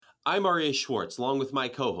I'm R.A. Schwartz, along with my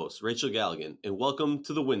co-host, Rachel Galligan, and welcome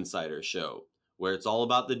to the Winsider Show, where it's all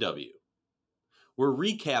about the W. We're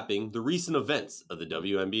recapping the recent events of the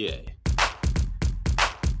WNBA.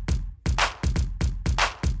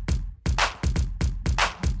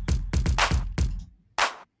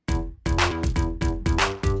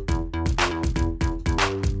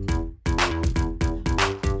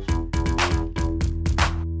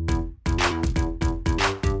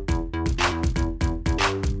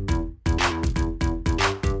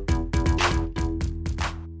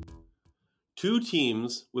 Two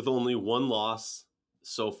teams with only one loss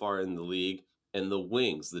so far in the league, and the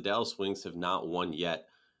Wings, the Dallas Wings, have not won yet.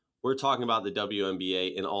 We're talking about the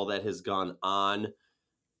WNBA and all that has gone on.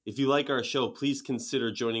 If you like our show, please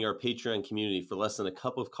consider joining our Patreon community for less than a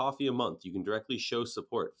cup of coffee a month. You can directly show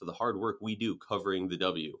support for the hard work we do covering the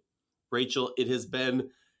W. Rachel, it has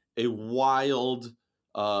been a wild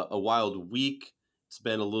week. It's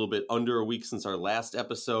been a little bit under a week since our last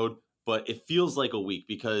episode, but it feels like a week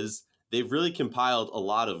because they've really compiled a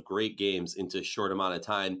lot of great games into a short amount of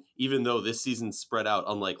time, even though this season's spread out,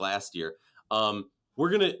 unlike last year. We're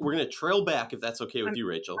gonna trail back, if that's okay with you,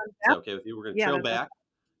 Rachel. Is that okay with you? We're gonna trail back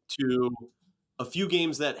to a few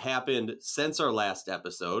games that happened since our last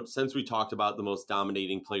episode, since we talked about the most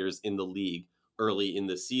dominating players in the league early in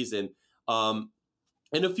the season. And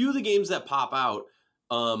a few of the games that pop out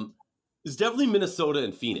is definitely Minnesota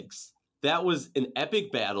and Phoenix. That was an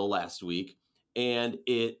epic battle last week, and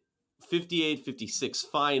it 58-56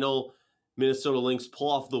 final. Minnesota Lynx pull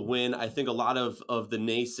off the win. I think a lot of the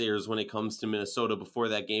naysayers when it comes to Minnesota before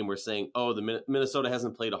that game were saying, oh, the Minnesota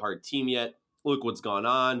hasn't played a hard team yet. Look what's gone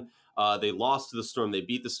on. They lost to the Storm. They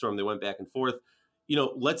beat the Storm. They went back and forth. You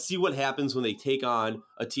know, let's see what happens when they take on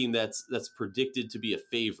a team that's predicted to be a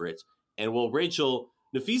favorite. And well, Rachel,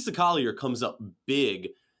 Napheesa Collier comes up big.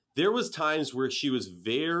 There was times where she was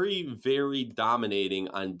very, very dominating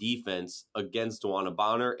on defense against DeWanna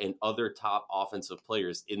Bonner and other top offensive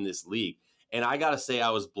players in this league. And I got to say, I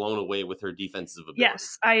was blown away with her defensive ability.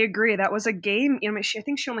 Yes, I agree. That was a game. I mean, I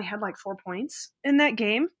think she only had like 4 points in that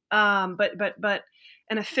game. But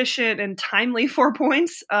an efficient and timely 4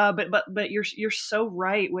 points. But you're so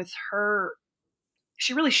right with her.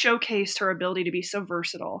 She really showcased her ability to be so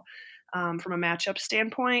versatile from a matchup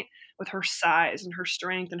standpoint with her size and her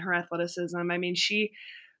strength and her athleticism. I mean, she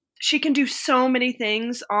can do so many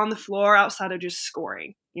things on the floor outside of just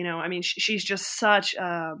scoring. You know, I mean, she's just such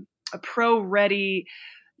a pro-ready,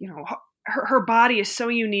 you know, her body is so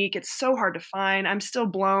unique. It's so hard to find. I'm still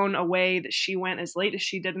blown away that she went as late as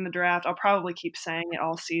she did in the draft. I'll probably keep saying it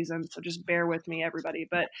all season, so just bear with me, everybody.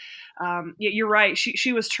 But you're right.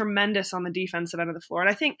 She was tremendous on the defensive end of the floor. And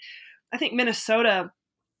I think Minnesota,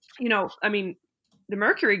 you know, I mean, the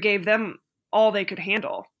Mercury gave them all they could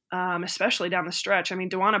handle, especially down the stretch. I mean,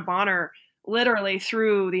 DeWanna Bonner literally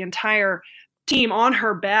threw the entire team on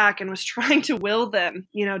her back and was trying to will them,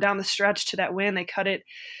 you know, down the stretch to that win. They cut it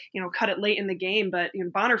late in the game, but you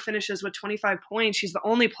know, Bonner finishes with 25 points. She's the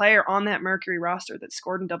only player on that Mercury roster that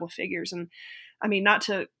scored in double figures. And I mean, not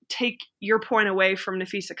to take your point away from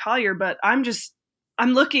Napheesa Collier, but I'm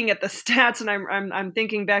looking at the stats and I'm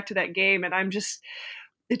thinking back to that game, and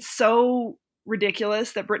it's so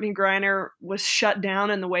ridiculous that Brittney Griner was shut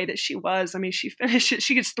down in the way that she was. I mean, she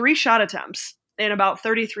gets 3 shot attempts in about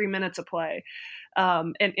 33 minutes of play.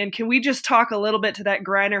 And can we just talk a little bit to that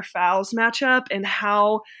Griner Fowles matchup and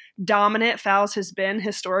how dominant Fowles has been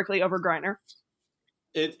historically over Griner?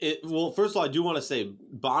 Well, first of all, I do want to say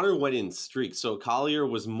Bonner went in streaks. So Collier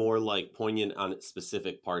was more like poignant on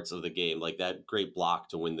specific parts of the game, like that great block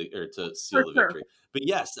to win to seal the victory. But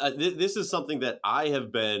yes, this is something that I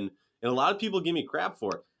have been, and a lot of people give me crap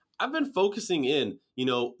for. I've been focusing in, you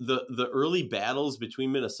know, the early battles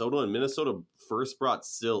between Minnesota, and Minnesota first brought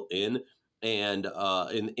Syl in, and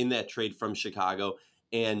in that trade from Chicago,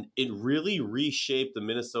 and it really reshaped the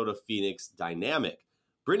Minnesota Phoenix dynamic.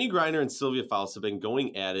 Brittney Griner and Sylvia Fowles have been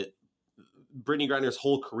going at it Brittney Griner's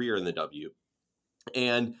whole career in the W.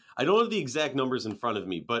 And I don't have the exact numbers in front of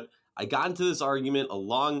me, but I got into this argument, a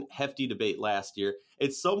long, hefty debate last year.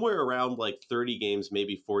 It's somewhere around like 30 games,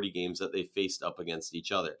 maybe 40 games that they faced up against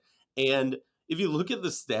each other. And if you look at the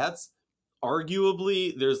stats,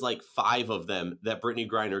 arguably there's like 5 of them that Brittney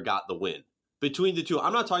Griner got the win. Between the two,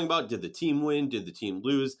 I'm not talking about did the team win, did the team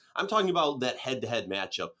lose. I'm talking about that head-to-head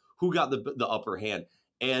matchup. Who got the upper hand?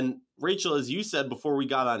 And Rachel, as you said before we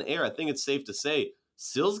got on air, I think it's safe to say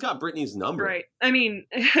Syl's got Brittney's number. Right. I mean,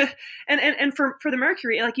 and for the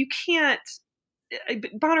Mercury, like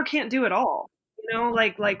Bonner can't do it all. You know,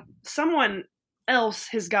 like someone else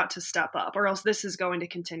has got to step up, or else this is going to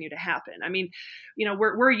continue to happen. I mean,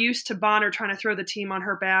 we're used to Bonner trying to throw the team on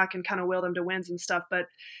her back and kind of will them to wins and stuff, but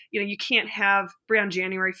you can't have Briann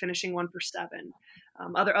January finishing 1 for 7.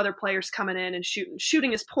 Other players coming in and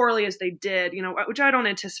shooting as poorly as they did, which I don't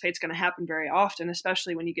anticipate is going to happen very often,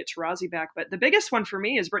 especially when you get Taurasi back. But the biggest one for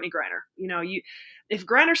me is Brittney Griner. If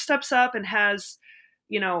Griner steps up and has,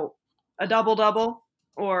 a double-double,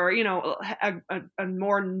 or a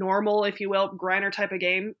more normal, if you will, Griner type of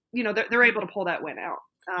game, they're able to pull that win out.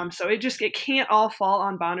 So it can't all fall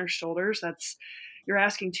on Bonner's shoulders. You're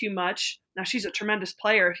asking too much. Now, she's a tremendous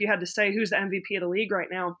player. If you had to say who's the MVP of the league right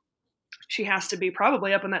now, she has to be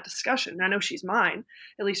probably up in that discussion. I know she's mine,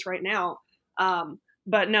 at least right now.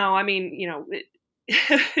 But no, I mean,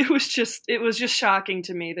 it was just shocking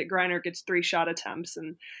to me that Griner gets 3 shot attempts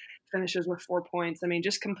and finishes with 4 points. I mean,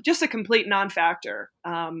 just a complete non-factor.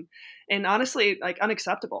 And honestly, like,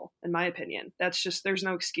 unacceptable in my opinion. There's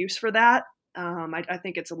no excuse for that. I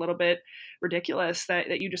think it's a little bit ridiculous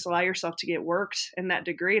that you just allow yourself to get worked in that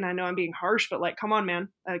degree. And I know I'm being harsh, but like, come on, man,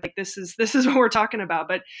 like this is what we're talking about.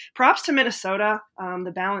 But props to Minnesota,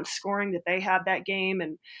 the balanced scoring that they had that game,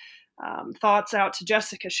 and thoughts out to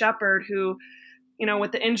Jessica Shepard, who,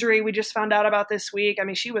 with the injury we just found out about this week. I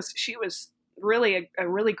mean, she was really a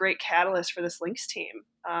really great catalyst for this Lynx team,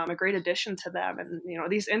 a great addition to them. And,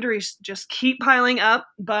 these injuries just keep piling up,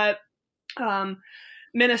 but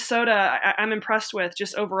Minnesota, I'm impressed with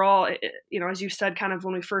just overall, as you said, kind of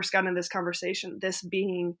when we first got into this conversation, this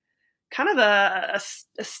being kind of a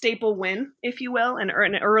staple win, if you will, an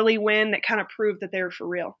early win that kind of proved that they were for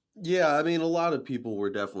real. Yeah, I mean, a lot of people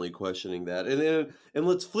were definitely questioning that. And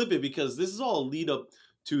let's flip it, because this is all lead up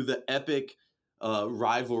to the epic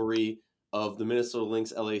rivalry of the Minnesota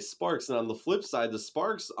Lynx LA Sparks. And on the flip side, the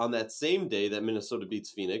Sparks, on that same day that Minnesota beats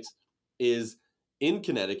Phoenix, is in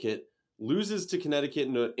Connecticut, loses to Connecticut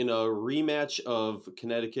in a rematch of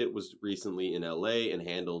Connecticut was recently in LA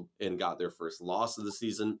and got their first loss of the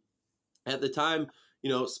season. At the time,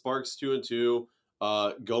 Sparks 2-2,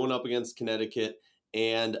 going up against Connecticut,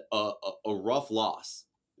 and a rough loss.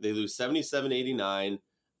 They lose 77-89.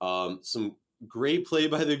 Some great play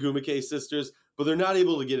by the Gumake sisters, but they're not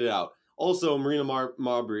able to get it out. Also, Marina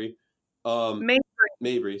Mabrey.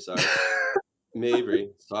 Mabry, sorry.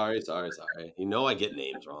 Mabry. Sorry. I get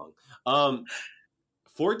names wrong.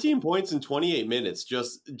 14 points in 28 minutes.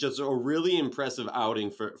 Just a really impressive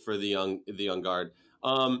outing for the young guard.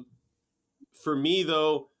 For me,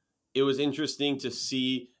 though, it was interesting to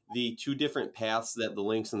see the two different paths that the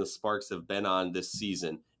Lynx and the Sparks have been on this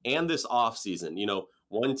season and this offseason.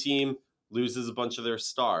 One team loses a bunch of their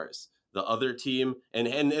stars. The other team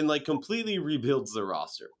and like completely rebuilds their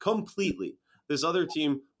roster. Completely. This other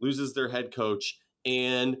team loses their head coach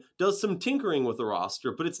and does some tinkering with the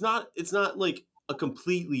roster, but it's not like a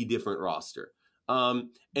completely different roster. And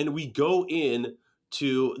we go in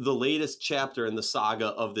to the latest chapter in the saga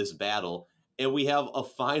of this battle, and we have a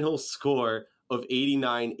final score of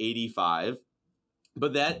 89-85.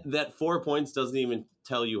 But that 4 points doesn't even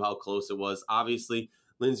tell you how close it was. Obviously,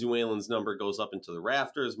 Lindsay Whalen's number goes up into the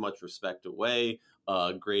rafters, much respect away,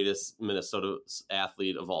 greatest Minnesota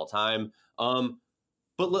athlete of all time.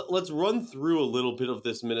 But let's run through a little bit of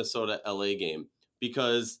this Minnesota-LA game,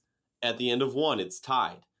 because at the end of one, it's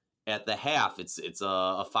tied. At the half, it's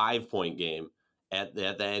a 5-point game. At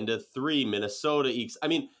the end of 3, Minnesota ekes. I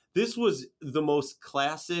mean, this was the most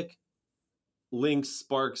classic Lynx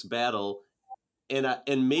Sparks battle.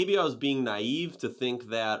 And maybe I was being naive to think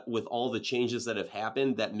that with all the changes that have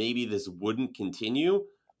happened, that maybe this wouldn't continue.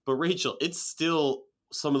 But Rachel, it's still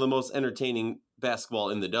some of the most entertaining basketball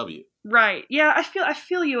in the W. Right. Yeah, I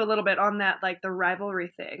feel you a little bit on that, like the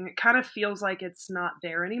rivalry thing. It kind of feels like it's not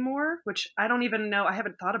there anymore, which I don't even know. I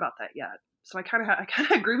haven't thought about that yet. So I kind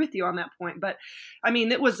of agree with you on that point. But I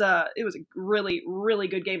mean, it was a really, really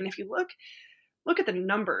good game. And if you look at the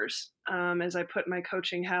numbers, as I put my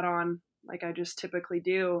coaching hat on, like I just typically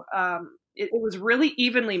do, it was really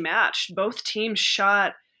evenly matched. Both teams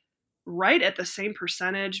shot right at the same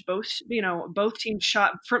percentage. Both teams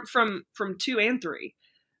shot from 2 and 3.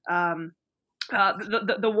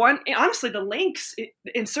 The one, honestly, the Lynx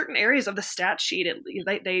in certain areas of the stat sheet,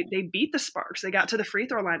 they beat the Sparks. They got to the free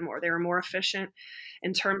throw line more. They were more efficient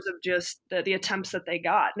in terms of just the attempts that they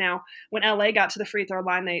got. Now, when LA got to the free throw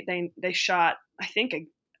line, they shot, I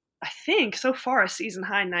think so far a season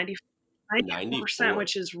high 94%,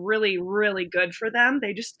 which is really, really good for them.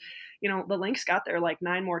 They just, the Lynx got there like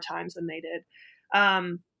 9 more times than they did.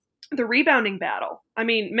 The rebounding battle. I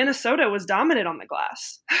mean, Minnesota was dominant on the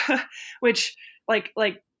glass, which like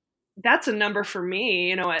that's a number for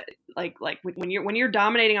me, like when you're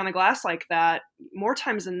dominating on the glass like that, more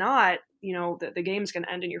times than not, the game's going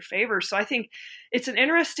to end in your favor. So I think it's an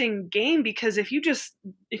interesting game because if you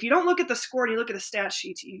don't look at the score and you look at the stat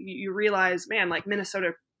sheets, you realize, man, like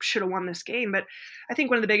Minnesota should have won this game. But I think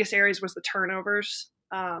one of the biggest areas was the turnovers.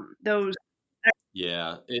 Those.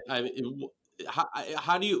 Yeah.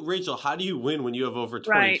 How do you, Rachel, how do you win when you have over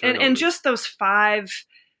 20 Right. turnovers? And just those 5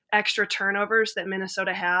 extra turnovers that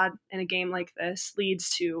Minnesota had in a game like this leads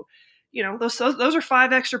to, those are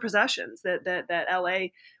 5 extra possessions that LA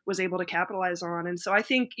was able to capitalize on. And so I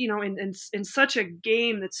think, in such a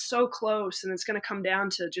game that's so close and it's going to come down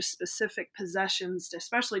to just specific possessions,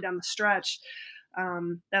 especially down the stretch.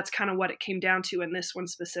 That's kind of what it came down to in this one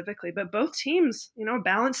specifically. But both teams,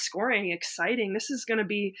 balanced scoring, exciting. This is going to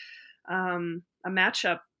be a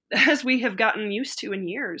matchup as we have gotten used to in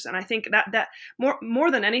years. And I think that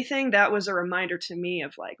more than anything, that was a reminder to me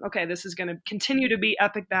of like, okay, this is going to continue to be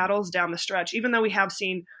epic battles down the stretch, even though we have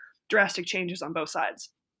seen drastic changes on both sides.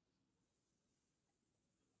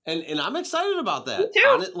 And I'm excited about that. Me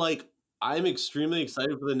too. I'm extremely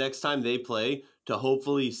excited for the next time they play to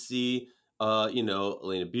hopefully see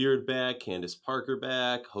Elena Beard back, Candace Parker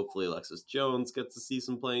back. Hopefully Alexis Jones gets to see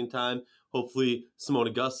some playing time. Hopefully Simone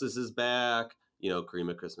Augustus is back.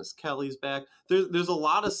 Karima Christmas Kelly's back. There's a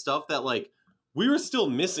lot of stuff that we were still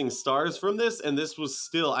missing stars from this, and this was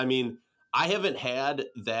still, I haven't had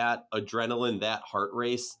that adrenaline, that heart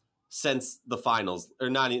race since the finals, or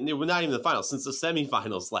not even the finals, since the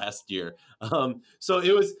semifinals last year. So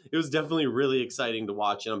it was definitely really exciting to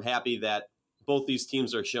watch, and I'm happy that both these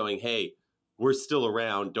teams are showing, hey, we're still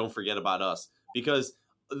around. Don't forget about us. Because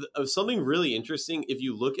of something really interesting, if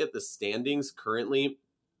you look at the standings currently,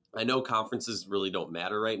 I know conferences really don't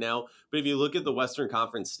matter right now, but if you look at the Western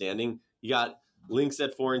Conference standing, you got Lynx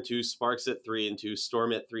at 4-2, Sparks at 3-2,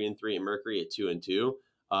 Storm at 3-3, and Mercury at 2-2,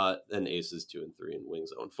 and Aces 2-3, and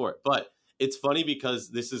Wings 0-4. But it's funny because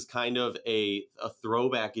this is kind of a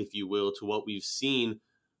throwback, if you will, to what we've seen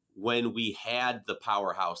when we had the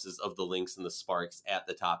powerhouses of the Lynx and the Sparks at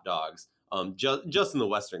the top dogs, just in the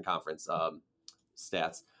Western Conference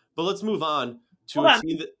stats. But let's move on to a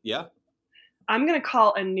team that, yeah. I'm going to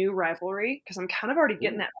call a new rivalry because I'm kind of already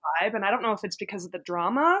getting that vibe. And I don't know if it's because of the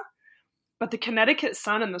drama, but the Connecticut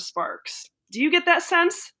Sun and the Sparks. Do you get that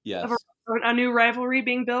sense? Yes. Of a new rivalry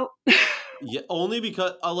being built? Yeah, only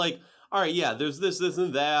because all right, yeah, there's this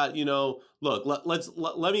and that, look,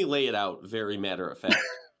 let me lay it out very matter of fact.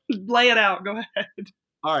 Lay it out. Go ahead.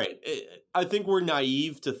 All right. I think we're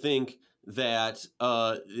naive to think that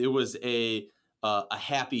it was a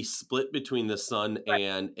happy split between the Sun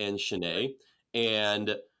and Shanae.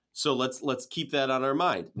 And so let's keep that on our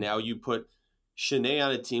mind. Now you put Shanae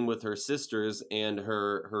on a team with her sisters and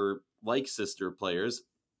her like sister players,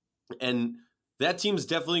 and that team's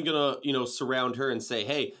definitely gonna surround her and say,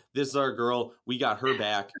 hey, this is our girl, we got her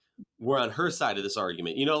back, we're on her side of this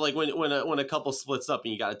argument. Like when a couple splits up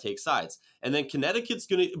and you got to take sides. And then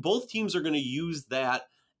both teams are gonna use that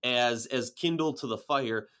as kindle to the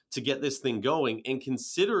fire to get this thing going. And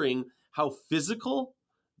considering how physical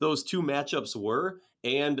those two matchups were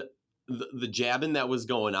and the jabbing that was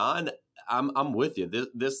going on, I'm with you.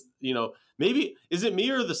 This maybe, is it me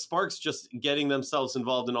or the Sparks just getting themselves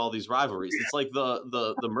involved in all these rivalries? It's like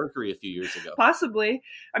the Mercury a few years ago. Possibly.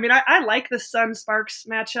 I mean, I like the Sun Sparks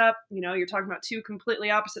matchup. You're talking about two completely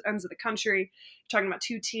opposite ends of the country. You're talking about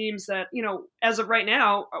two teams that, as of right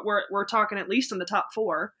now, we're talking at least in the top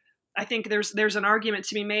 4. I think there's an argument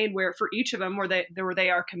to be made where for each of them where they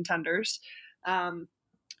are contenders.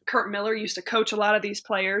 Kurt Miller used to coach a lot of these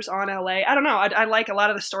players on LA. I don't know. I like a lot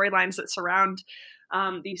of the storylines that surround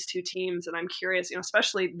these two teams, and I'm curious,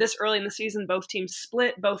 especially this early in the season, both teams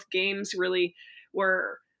split. Both games really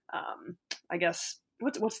were, I guess,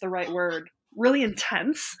 what's the right word? Really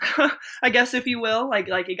intense, I guess, if you will. Like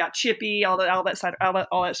it got chippy, all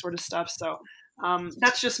that sort of stuff. So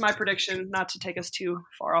that's just my prediction, not to take us too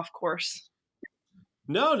far off course.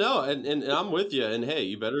 No, and I'm with you. And hey,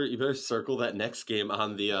 you better circle that next game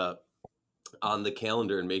on the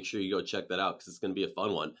calendar and make sure you go check that out because it's going to be a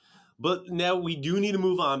fun one. But now we do need to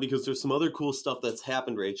move on because there's some other cool stuff that's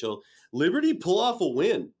happened, Rachel. Liberty pull off a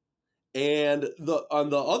win, and on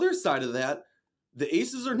the other side of that, the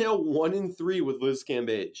Aces are now 1-3 with Liz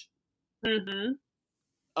Cambage. Mm-hmm.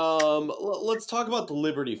 Let's talk about the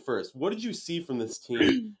Liberty first. What did you see from this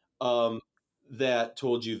team? That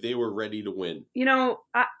told you they were ready to win?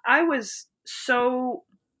 I was so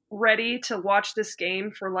ready to watch this game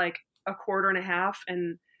for like a quarter and a half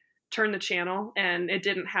and turn the channel, and it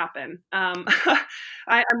didn't happen. I'm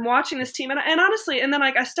watching this team, and honestly, and then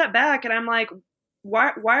like I step back and I'm like,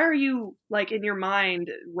 why are you like in your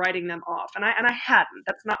mind writing them off? And I hadn't.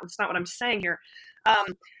 That's not what I'm saying here.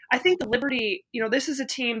 Um, I think the Liberty, this is a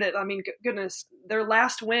team that, I mean, goodness, their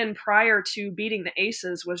last win prior to beating the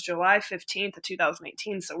Aces was July 15th of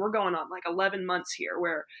 2018. So we're going on like 11 months here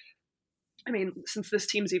where, I mean, since this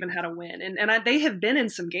team's even had a win. They have been in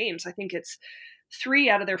some games. I think it's 3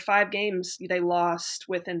 out of their 5 games they lost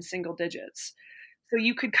within single digits. So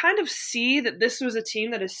you could kind of see that this was a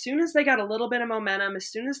team that as soon as they got a little bit of momentum, as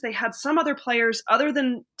soon as they had some other players other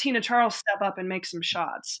than Tina Charles step up and make some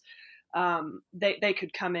shots, they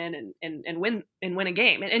could come in and win a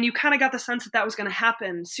game. And you kind of got the sense that was going to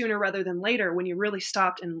happen sooner rather than later when you really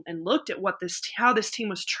stopped and looked at how this team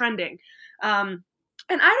was trending. And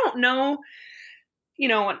I don't know,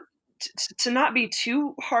 to not be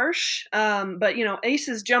too harsh, but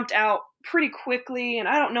Aces jumped out pretty quickly, and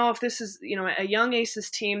I don't know if this is a young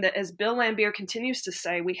Aces team that, as Bill Laimbeer continues to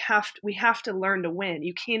say, we have to learn to win.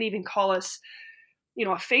 You can't even call us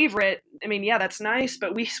a favorite. I mean, yeah, that's nice,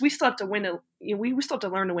 but we still have to win. We still have to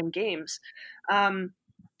learn to win games.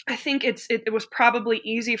 I think it was probably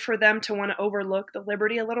easy for them to want to overlook the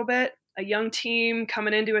Liberty a little bit. A young team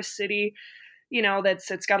coming into a city,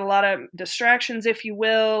 it's got a lot of distractions, if you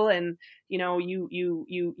will, and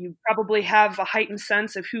you probably have a heightened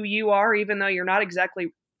sense of who you are, even though you're not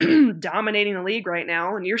exactly dominating the league right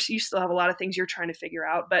now, and you still have a lot of things you're trying to figure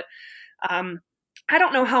out. But I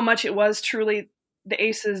don't know how much it was truly the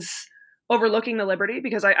Aces overlooking the Liberty,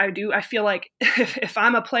 because I feel like if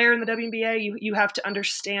I'm a player in the WNBA, you have to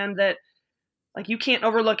understand that, like, you can't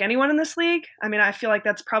overlook anyone in this league. I mean, I feel like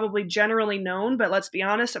that's probably generally known, but let's be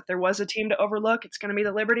honest, if there was a team to overlook, it's going to be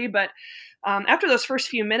the Liberty. But after those first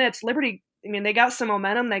few minutes, Liberty, I mean, they got some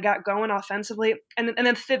momentum, they got going offensively. And then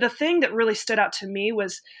the thing that really stood out to me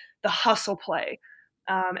was the hustle play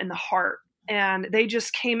and the heart. And they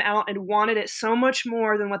just came out and wanted it so much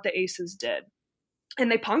more than what the Aces did. And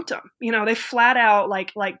they punked them. They flat out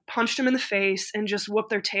like punched them in the face and just whooped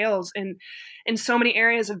their tails in so many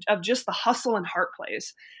areas of just the hustle and heart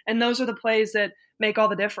plays. And those are the plays that make all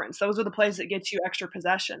the difference. Those are the plays that get you extra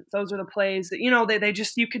possession. Those are the plays that, they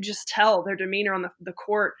just, you could just tell their demeanor on the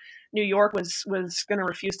court. New York was going to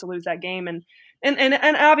refuse to lose that game. And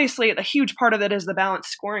obviously a huge part of it is the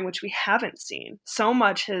balanced scoring, which we haven't seen. So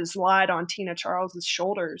much has lied on Tina Charles's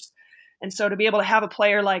shoulders. And so to be able to have a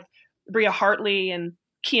player like Bria Hartley and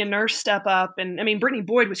Kia Nurse step up, and I mean, Brittany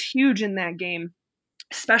Boyd was huge in that game,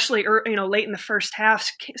 especially late in the first half,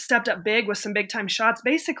 stepped up big with some big time shots.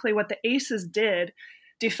 Basically, what the Aces did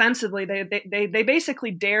defensively, they basically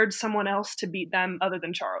dared someone else to beat them other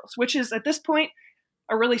than Charles, which is at this point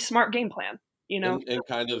a really smart game plan. And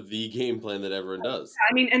kind of the game plan that everyone does.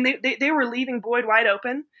 I mean, and they were leaving Boyd wide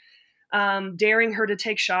open, daring her to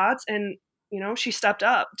take shots, and she stepped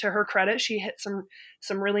up. To her credit, she hit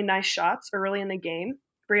some really nice shots early in the game.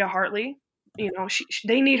 Bria Hartley,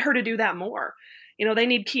 they need her to do that more. They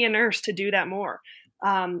need Kia Nurse to do that more.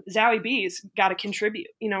 Zowie B's got to contribute.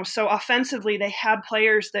 So offensively, they had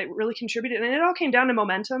players that really contributed, and it all came down to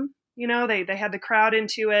momentum. They had the crowd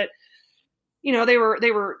into it.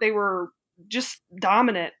 They were just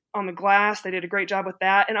dominant on the glass. They did a great job with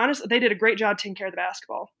that, and honestly, they did a great job taking care of the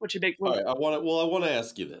basketball, which is a big. All right, I want to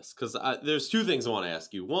ask you this, because there's 2 things I want to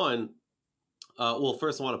ask you. One,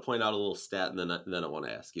 first I want to point out a little stat, and then I want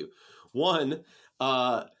to ask you. One,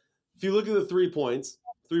 if you look at the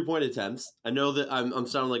 3-point attempts, I know that I'm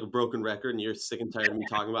sounding like a broken record, and you're sick and tired of me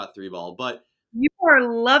talking about 3-ball, but you are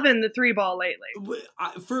loving the 3-ball lately.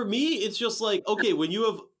 For me, it's just like, okay, when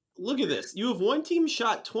you have, look at this, you have one team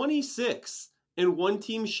shot 26 and one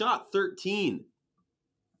team shot 13.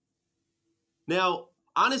 Now,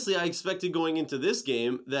 honestly, I expected going into this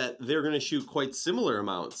game that they're going to shoot quite similar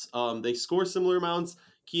amounts. They score similar amounts.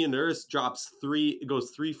 Kia Nurse goes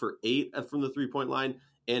 3 for 8 from the 3-point line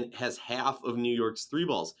and has half of New York's 3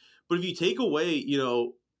 balls. But if you take away,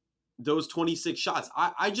 those 26 shots,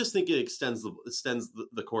 I just think it extends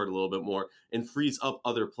the court a little bit more and frees up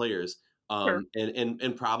other players. Sure.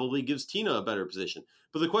 And probably gives Tina a better position.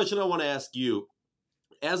 But the question I want to ask you,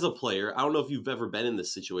 as a player, I don't know if you've ever been in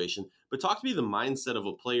this situation, but talk to me the mindset of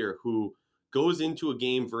a player who goes into a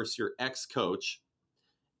game versus your ex-coach,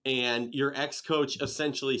 and your ex-coach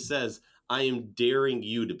essentially says, I am daring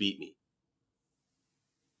you to beat me.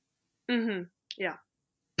 Mm-hmm. Yeah.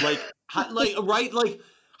 I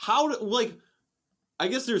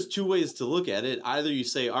guess there's 2 ways to look at it. Either you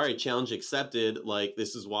say, all right, challenge accepted, like,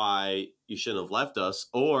 this is why you shouldn't have left us.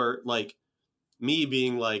 Or, like, me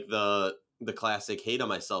being, like, the classic hate on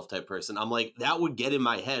myself type person, I'm like, that would get in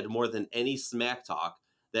my head more than any smack talk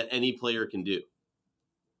that any player can do.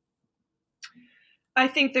 I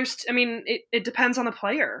think it depends on the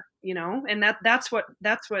player, and that's what,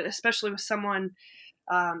 especially with someone,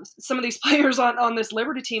 some of these players on this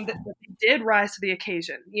Liberty team that did rise to the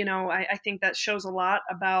occasion. I think that shows a lot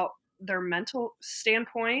about their mental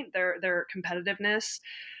standpoint, their competitiveness.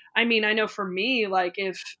 I mean, I know for me, like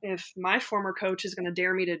if my former coach is going to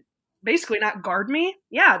dare me to basically not guard me,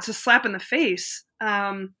 yeah, it's a slap in the face.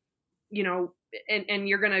 You know, and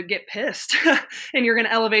you're going to get pissed and you're going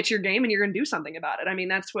to elevate your game and you're going to do something about it. I mean,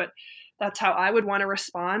 that's how I would want to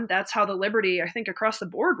respond. That's how the Liberty, I think, across the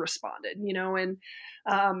board responded,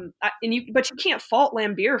 but you can't fault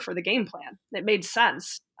Lambier for the game plan. It made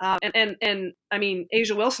sense. And I mean,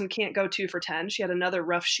 A'ja Wilson can't go 2 for 10. She had another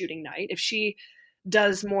rough shooting night. If she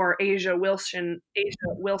does more A'ja Wilson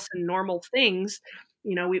normal things,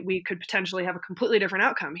 we could potentially have a completely different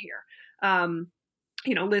outcome here.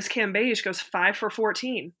 Liz Cambage goes 5 for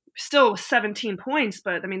 14, still 17 points,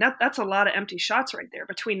 but I mean, that's a lot of empty shots right there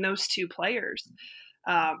between those two players.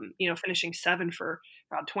 Finishing 7 for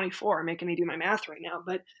about 24, making me do my math right now.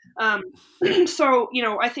 But so,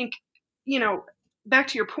 I think, back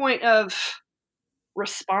to your point of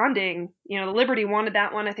responding, the Liberty wanted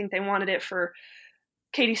that one. I think they wanted it for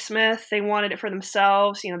Katie Smith. They wanted it for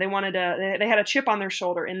themselves. They had a chip on their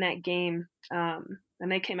shoulder in that game.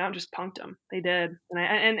 And they came out and just punked them. They did.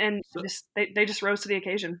 They just rose to the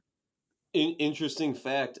occasion. Interesting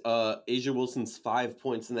fact, A'ja Wilson's 5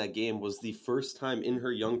 points in that game was the first time in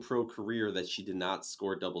her young pro career that she did not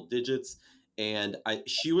score double digits. And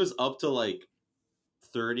she was up to like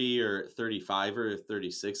 30 or 35 or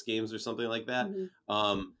 36 games or something like that.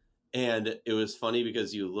 Mm-hmm. And it was funny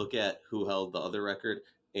because you look at who held the other record,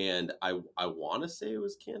 and I want to say it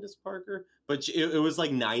was Candace Parker, but it was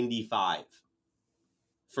like 95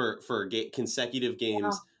 for consecutive games.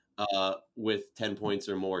 Wow. With 10 points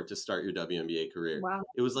or more to start your WNBA career. Wow.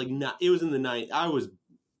 It was like it was in the 90s. I was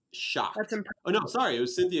shocked. That's impressive. Oh no, sorry, it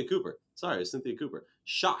was Cynthia Cooper.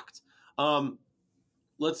 Shocked.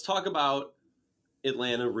 Let's talk about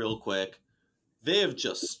Atlanta real quick. They have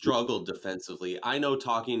just struggled defensively. I know,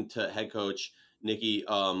 talking to head coach Nikki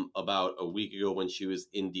about a week ago when she was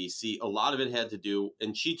in DC, a lot of it had to do,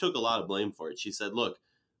 and she took a lot of blame for it. She said, look,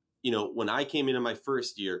 when I came into my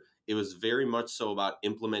first year, it was very much so about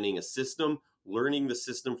implementing a system, learning the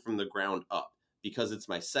system from the ground up. Because it's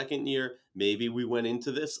my second year, maybe we went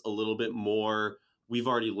into this a little bit more. We've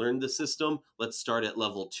already learned the system. Let's start at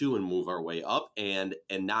level 2 and move our way up. And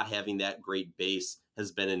not having that great base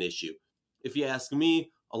has been an issue. If you ask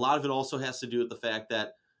me, a lot of it also has to do with the fact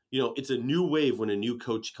that, it's a new wave when a new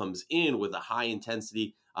coach comes in with a high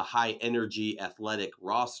intensity, a high energy, athletic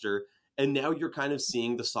roster. And now you're kind of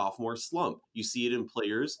seeing the sophomore slump. You see it in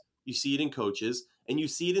players, you see it in coaches, and you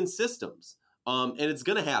see it in systems. And it's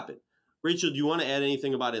going to happen. Rachel, do you want to add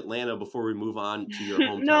anything about Atlanta before we move on to your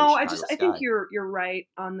hometown? No, I think you're right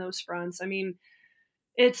on those fronts. I mean,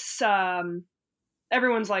 it's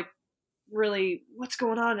everyone's like, really, what's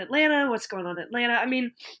going on in Atlanta? What's going on in Atlanta? I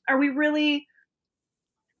mean, are we really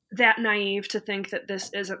that naive to think that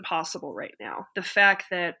this isn't possible right now? The fact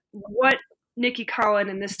that what Nikki Collin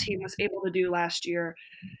and this team was able to do last year,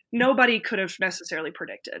 nobody could have necessarily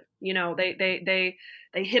predicted. They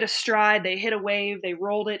hit a stride, they hit a wave, they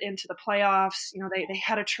rolled it into the playoffs. They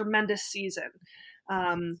had a tremendous season.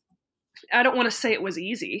 I don't want to say it was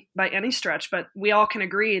easy by any stretch, but we all can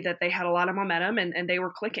agree that they had a lot of momentum and they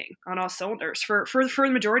were clicking on all cylinders for the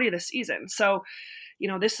majority of the season. So,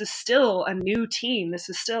 this is still a new team. This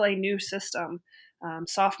is still a new system.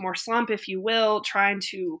 Sophomore slump, if you will, trying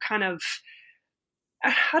to kind of,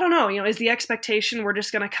 I don't know, is the expectation we're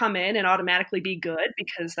just going to come in and automatically be good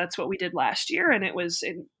because that's what we did last year. And it was,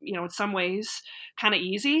 in some ways kind of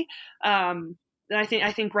easy. And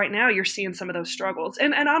I think right now you're seeing some of those struggles.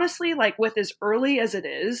 And honestly, like with as early as it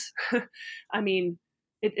is, I mean,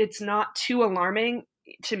 it's not too alarming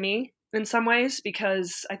to me in some ways,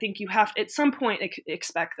 because I think you have at some point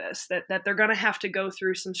expect this, that they're going to have to go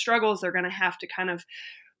through some struggles. They're going to have to kind of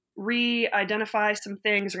re-identify some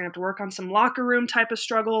things. They're going to have to work on some locker room type of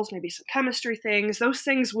struggles, maybe some chemistry things. Those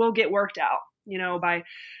things will get worked out,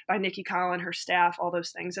 by Nikki Collin, her staff, all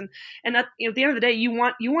those things. And at the end of the day, you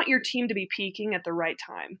want your team to be peaking at the right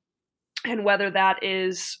time. And whether that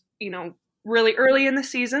is, really early in the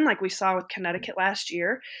season, like we saw with Connecticut last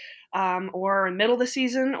year, or in middle of the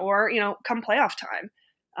season, or, come playoff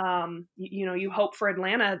time. You hope for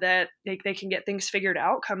Atlanta that they can get things figured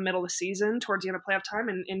out come middle of the season, towards the end of playoff time,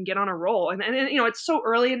 and get on a roll. And it's so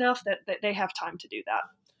early enough that they have time to do that.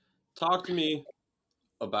 Talk to me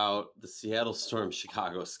about the Seattle Storm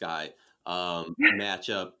Chicago Sky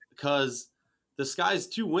matchup, because the Sky's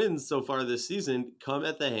 2 wins so far this season come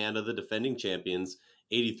at the hand of the defending champions,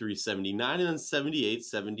 83-79 and then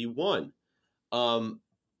 78-71.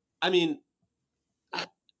 I mean,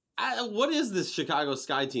 what is this Chicago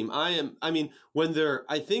Sky team? I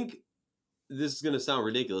think this is going to sound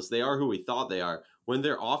ridiculous. They are who we thought they are. When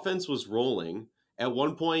their offense was rolling, at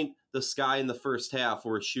one point, the Sky in the first half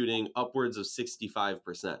were shooting upwards of 65%.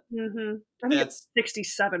 Mm-hmm. I think it's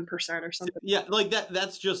 67% or something. Yeah, like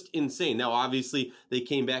that's just insane. Now, obviously, they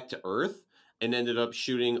came back to earth and ended up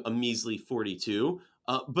shooting a measly 42.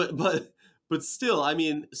 But still, I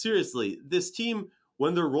mean, seriously, this team,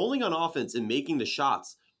 when they're rolling on offense and making the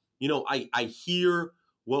shots, I hear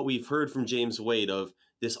what we've heard from James Wade of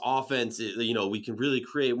this offense, we can really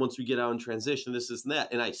create once we get out in transition, this and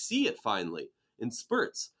that. And I see it finally in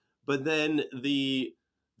spurts. But then the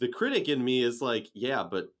critic in me is like, yeah,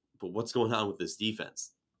 but what's going on with this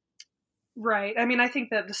defense? Right. I mean, I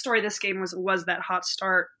think that the story of this game was that hot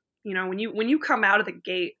start. When you come out of the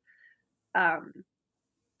gate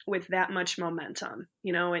with that much momentum,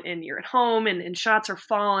 and you're at home and shots are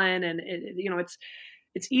falling and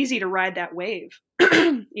it's easy to ride that wave,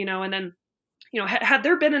 and then, had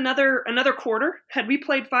there been another quarter, had we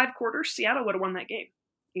played 5 quarters, Seattle would have won that game.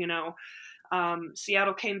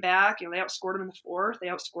 Seattle came back, they outscored them in the 4th, they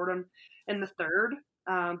outscored them in the 3rd.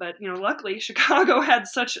 But luckily Chicago had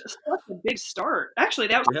such a big start. Actually,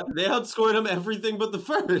 they outscored them everything but the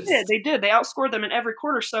first. They did. They outscored them in every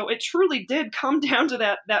quarter. So it truly did come down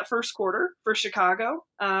to that first quarter for Chicago.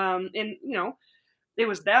 And it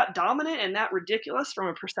was that dominant and that ridiculous from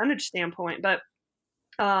a percentage standpoint. But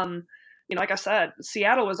like I said,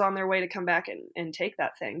 Seattle was on their way to come back and take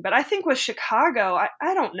that thing. But I think with Chicago,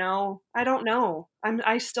 I don't know.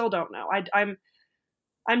 I still don't know.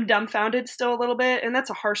 I'm dumbfounded still a little bit, and that's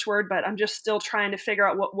a harsh word, but I'm just still trying to figure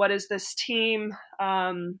out what is this team?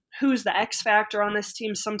 Who's the X factor on this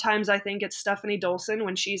team? Sometimes I think it's Stephanie Dolson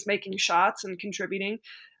when she's making shots and contributing.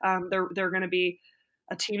 They're going to be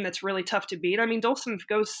a team that's really tough to beat. I mean, Dolson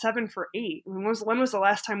goes 7 for 8. When was the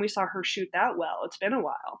last time we saw her shoot that well? It's been a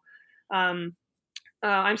while.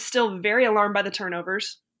 I'm still very alarmed by the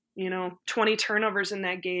turnovers. 20 turnovers in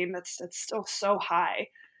that game. That's still so high.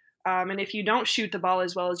 And if you don't shoot the ball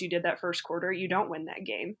as well as you did that first quarter, you don't win that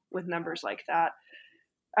game with numbers like that.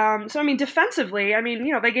 So I mean, defensively,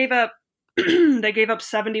 they gave up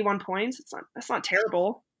 71 points. That's not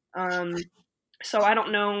terrible. So I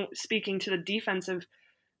don't know. Speaking to the defensive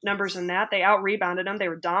numbers in that, they out rebounded them. They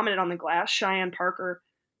were dominant on the glass. Cheyenne Parker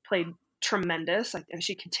played tremendous, and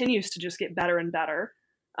she continues to just get better and better.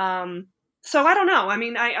 So I don't know. I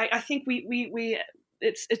mean, I think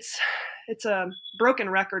it's a broken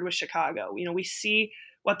record with Chicago. We see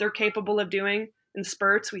what they're capable of doing in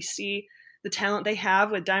spurts. We see the talent they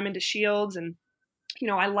have with Diamond DeShields, and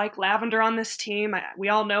I like Lavender on this team. We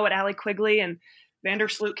all know what Allie Quigley and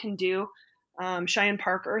Vandersloot can do. Cheyenne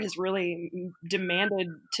Parker has really demanded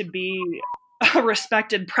to be a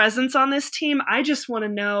respected presence on this team. I just want to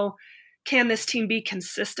know, can this team be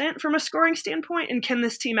consistent from a scoring standpoint, and can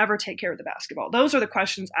this team ever take care of the basketball? Those are the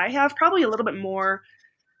questions I have, probably a little bit more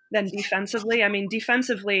than defensively. I mean,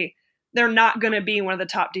 defensively, they're not going to be one of the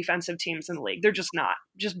top defensive teams in the league. They're just not,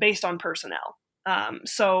 just based on personnel.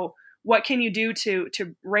 So what can you do to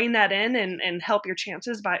rein that in and help your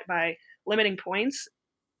chances by limiting points?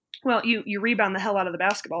 Well, you rebound the hell out of the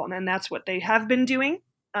basketball, and then that's what they have been doing.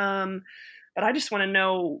 But I just want to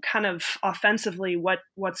know kind of offensively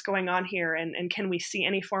what's going on here, and can we see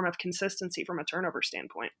any form of consistency from a turnover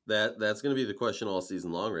standpoint? That's going to be the question all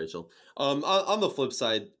season long, Rachel. On the flip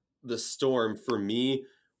side, the Storm, for me,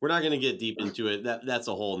 we're not going to get deep into it. That's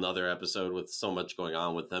a whole nother episode with so much going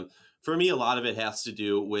on with them. For me, a lot of it has to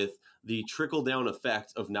do with the trickle-down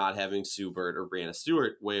effect of not having Sue Bird or Brianna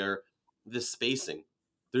Stewart, where the spacing.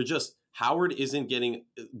 Howard isn't getting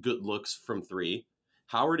good looks from 3.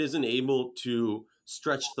 Howard isn't able to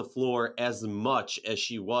stretch the floor as much as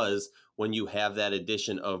she was when you have that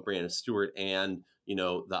addition of Brianna Stewart, and,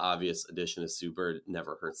 the obvious addition of Sue Bird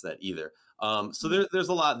never hurts that either. So there's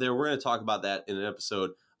a lot there. We're going to talk about that in an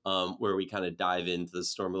episode where we kind of dive into the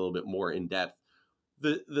Storm a little bit more in depth.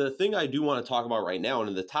 The thing I do want to talk about right now, and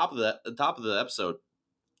at the top of the episode,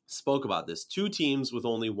 spoke about this. 2 teams with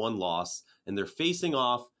only 1 loss, and they're facing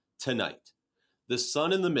off tonight. The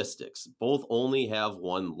Sun and the Mystics both only have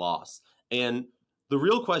 1 loss. And the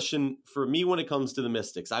real question for me when it comes to the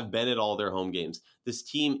Mystics, I've been at all their home games. This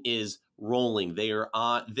team is rolling. They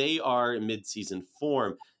are in midseason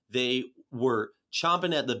form. They were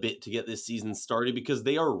chomping at the bit to get this season started because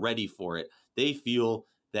they are ready for it. They feel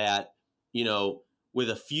that, with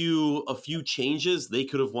a few changes, they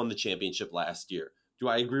could have won the championship last year. Do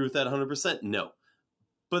I agree with that 100%? No.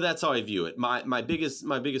 But that's how I view it. My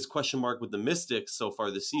biggest question mark with the Mystics so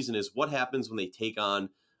far this season is what happens when they take on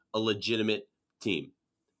a legitimate team.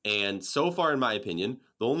 And so far, in my opinion,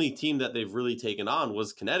 the only team that they've really taken on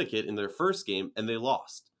was Connecticut in their first game, and they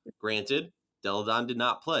lost. Granted, Deladon did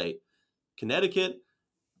not play. Connecticut,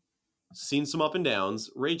 seen some up and downs.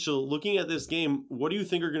 Rachel, looking at this game, what do you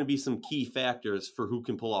think are going to be some key factors for who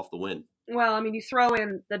can pull off the win? Well, I mean, you throw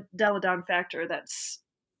in the Deladon factor. It's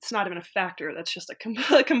not even a factor. That's just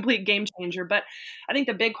a complete game changer. But I think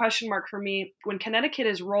the big question mark for me when Connecticut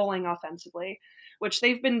is rolling offensively, which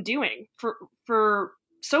they've been doing for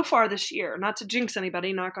so far this year, not to jinx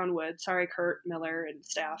anybody, knock on wood. Sorry, Kurt Miller and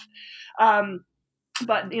staff.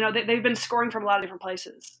 But, they've been scoring from a lot of different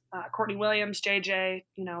places. Courtney Williams, JJ,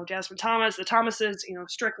 Jasmine Thomas, the Thomases,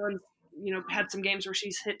 Strickland, had some games where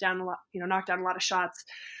she's hit down a lot, knocked down a lot of shots.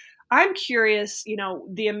 I'm curious,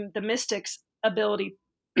 the Mystics' ability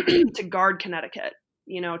to guard Connecticut,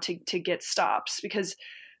 to get stops, because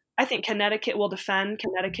I think Connecticut will defend,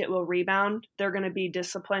 Connecticut will rebound. They're going to be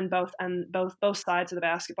disciplined both sides of the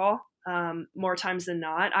basketball more times than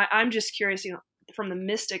not. I'm just curious, from the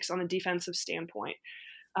Mystics on a defensive standpoint.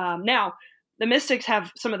 Now, the Mystics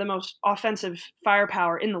have some of the most offensive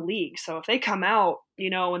firepower in the league. So if they come out,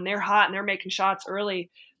 and they're hot and they're making shots early,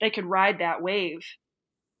 they could ride that wave,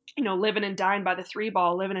 living and dying by the three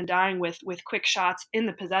ball, living and dying with quick shots in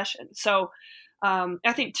the possession. So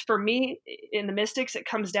I think for me, in the Mystics, it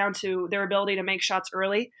comes down to their ability to make shots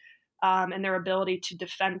early and their ability to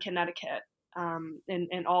defend Connecticut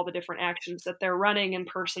and all the different actions that they're running and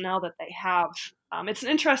personnel that they have. It's an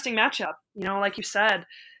interesting matchup. Like you said,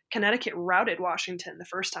 Connecticut routed Washington the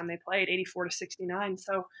first time they played, 84-69.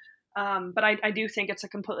 So, but I do think it's a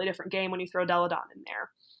completely different game when you throw Deladon in there.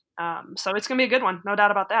 So it's going to be a good one. No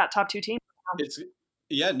doubt about that. Top two teams.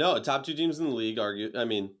 Top two teams in the league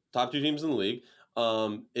top two teams in the league.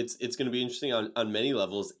 It's going to be interesting on many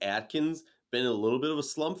levels. Atkins been a little bit of a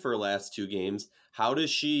slump for her last two games. How does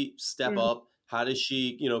she step up? How does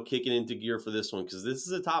she, kick it into gear for this one? Because this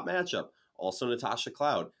is a top matchup. Also, Natasha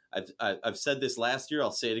Cloud. I've said this last year.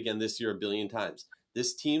 I'll say it again this year a billion times.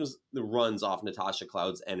 This team's runs off Natasha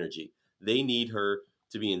Cloud's energy. They need her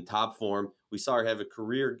to be in top form. We saw her have a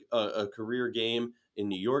career game in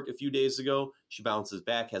New York a few days ago. She bounces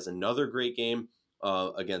back, has another great game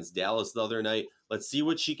against Dallas the other night. Let's see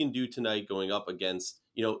what she can do tonight going up against,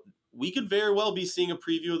 we could very well be seeing a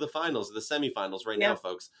preview of the finals, the semifinals right now,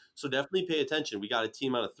 folks. So definitely pay attention. We got a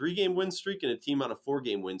team on a 3-game win streak and a team on a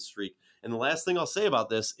 4-game win streak. And the last thing I'll say about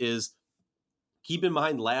this is keep in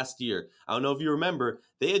mind last year, I don't know if you remember,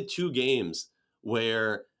 they had 2 games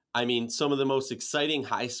where, some of the most exciting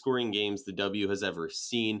high-scoring games the W has ever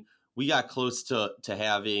seen. We got close to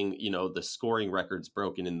having, the scoring records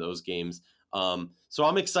broken in those games. So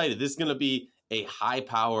I'm excited. This is going to be a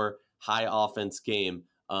high-power, high-offense game.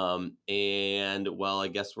 And I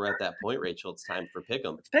guess we're at that point, Rachel. It's time for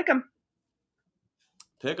Pick'em. Let's pick them.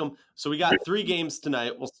 Pick them. So we got 3 games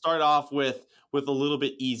tonight. We'll start off with a little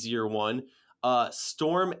bit easier one.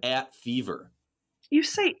 Storm at Fever. You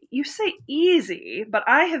say easy, but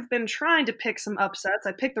I have been trying to pick some upsets.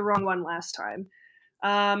 I picked the wrong one last time.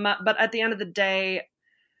 But at the end of the day,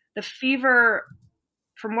 the Fever,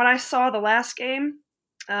 from what I saw the last game,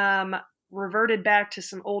 reverted back to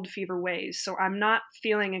some old Fever ways. So I'm not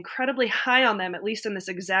feeling incredibly high on them, at least in this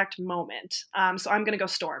exact moment. So I'm going to go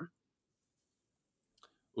Storm.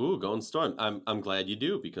 Ooh, going Storm. I'm glad you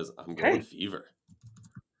do, because I'm going Fever.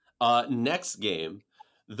 Next game,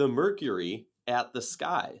 the Mercury at the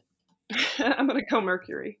Sky. I'm going to go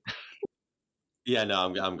Mercury. Yeah, no,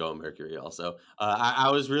 I'm going Mercury also. I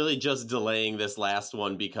was really just delaying this last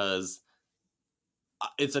one because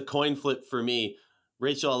it's a coin flip for me.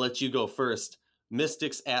 Rachel, I'll let you go first.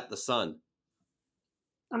 Mystics at the Sun.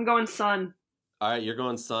 I'm going Sun. All right, you're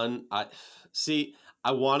going Sun. I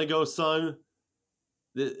want to go Sun.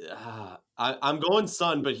 I'm going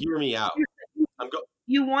Sun, but hear me out.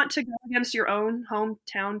 You want to go against your own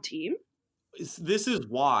hometown team? This is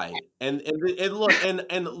why. And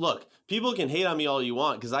look, people can hate on me all you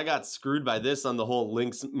want because I got screwed by this on the whole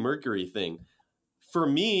Lynx Mercury thing. For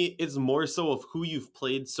me, it's more so of who you've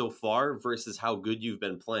played so far versus how good you've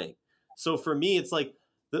been playing. So for me, it's like,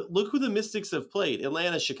 look who the Mystics have played.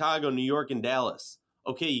 Atlanta, Chicago, New York, and Dallas.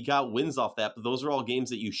 Okay, you got wins off that, but those are all games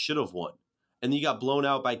that you should have won. And then you got blown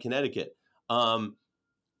out by Connecticut.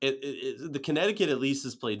 The Connecticut at least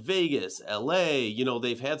has played Vegas, LA.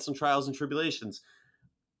 They've had some trials and tribulations.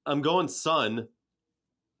 I'm going Sun,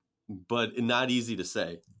 but not easy to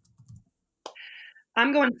say.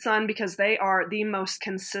 I'm going Sun because they are the most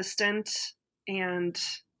consistent and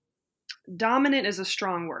dominant is a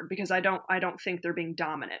strong word because I don't think they're being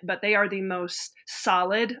dominant, but they are the most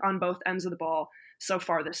solid on both ends of the ball so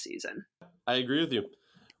far this season. I agree with you.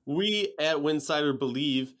 We at Winsider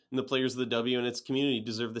believe in the players of the W and its community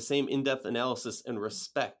deserve the same in-depth analysis and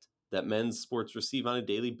respect that men's sports receive on a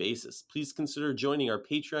daily basis. Please consider joining our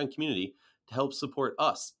Patreon community to help support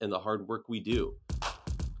us and the hard work we do.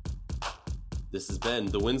 This has been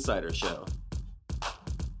The Winsider Show.